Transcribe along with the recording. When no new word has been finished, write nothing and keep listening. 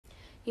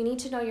you need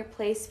to know your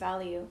place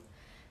value.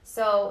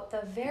 So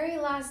the very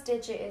last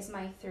digit is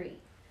my 3.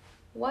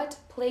 What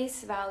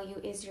place value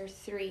is your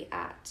 3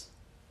 at?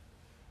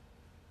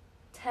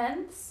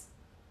 Tenths,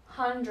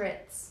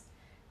 hundredths.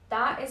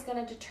 That is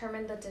going to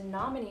determine the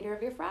denominator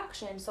of your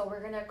fraction. So we're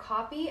going to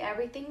copy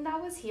everything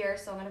that was here.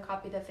 So I'm going to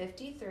copy the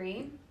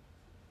 53.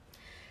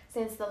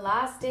 Since the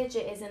last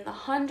digit is in the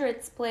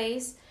hundredths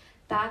place,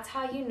 that's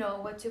how you know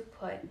what to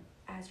put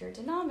as your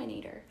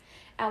denominator.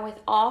 And with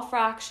all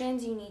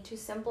fractions, you need to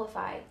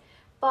simplify.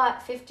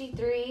 But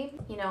 53,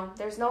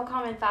 there's no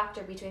common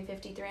factor between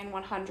 53 and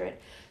 100.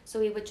 So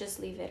we would just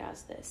leave it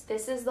as this.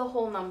 This is the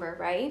whole number,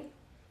 right?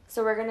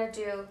 So we're going to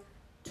do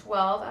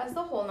 12 as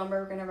the whole number.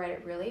 We're going to write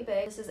it really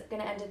big. This is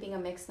going to end up being a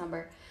mixed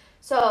number.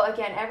 So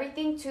again,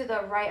 everything to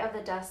the right of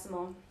the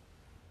decimal.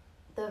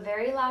 The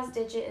very last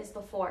digit is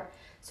the 4.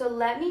 So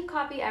let me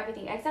copy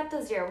everything except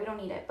the 0. We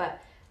don't need it, but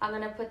I'm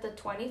going to put the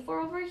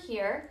 24 over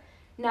here.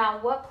 Now,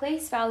 what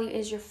place value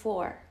is your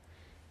 4?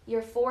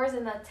 Your 4 is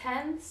in the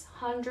tenths,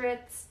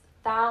 hundredths,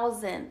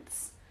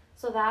 thousandths.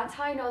 So that's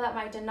how I know that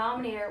my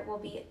denominator will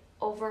be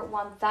over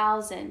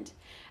 1,000.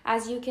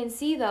 As you can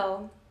see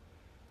though,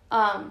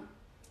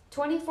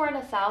 24 and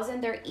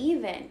 1,000, they're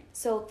even.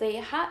 So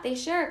they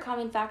share a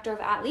common factor of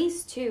at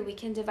least 2. We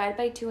can divide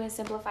by 2 and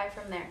simplify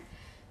from there.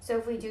 So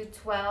if we do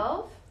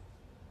 12,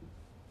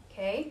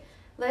 okay,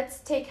 let's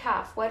take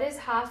half. What is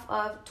half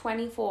of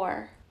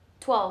 24?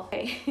 12,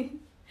 okay.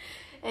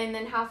 And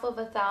then half of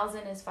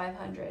 1,000 is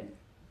 500.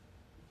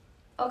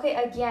 Okay,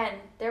 again,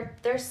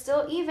 they're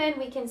still even.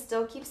 We can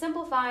still keep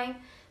simplifying.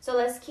 So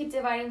let's keep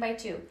dividing by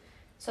 2.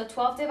 So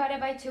 12 divided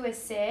by 2 is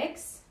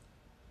 6.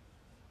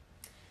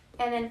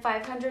 And then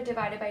 500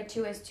 divided by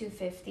 2 is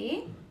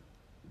 250.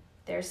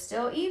 They're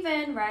still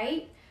even,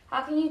 right?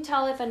 How can you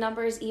tell if a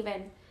number is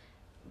even?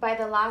 By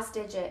the last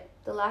digit.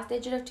 The last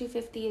digit of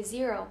 250 is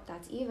 0.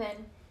 That's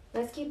even.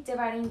 Let's keep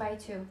dividing by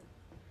 2.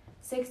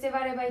 6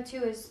 divided by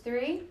 2 is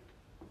 3.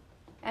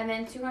 And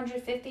then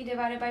 250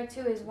 divided by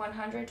 2 is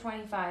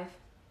 125.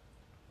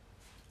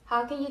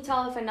 How can you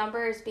tell if a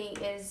number is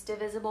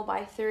divisible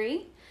by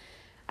 3?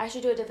 I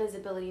should do a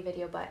divisibility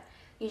video, but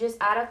you just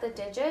add up the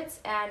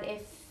digits, and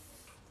if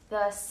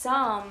the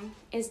sum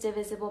is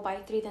divisible by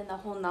 3, then the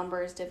whole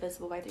number is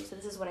divisible by 3. So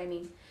this is what I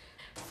mean.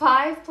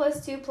 5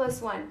 plus 2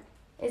 plus 1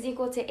 is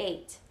equal to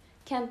 8.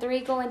 Can 3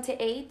 go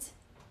into 8?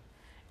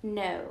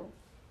 No.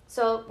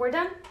 So we're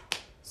done.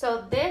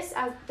 So this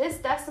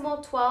decimal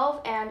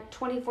 12 and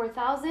 24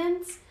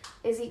 thousandths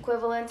is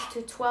equivalent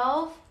to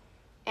 12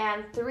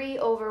 and 3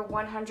 over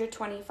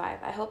 125.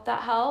 I hope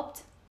that helped.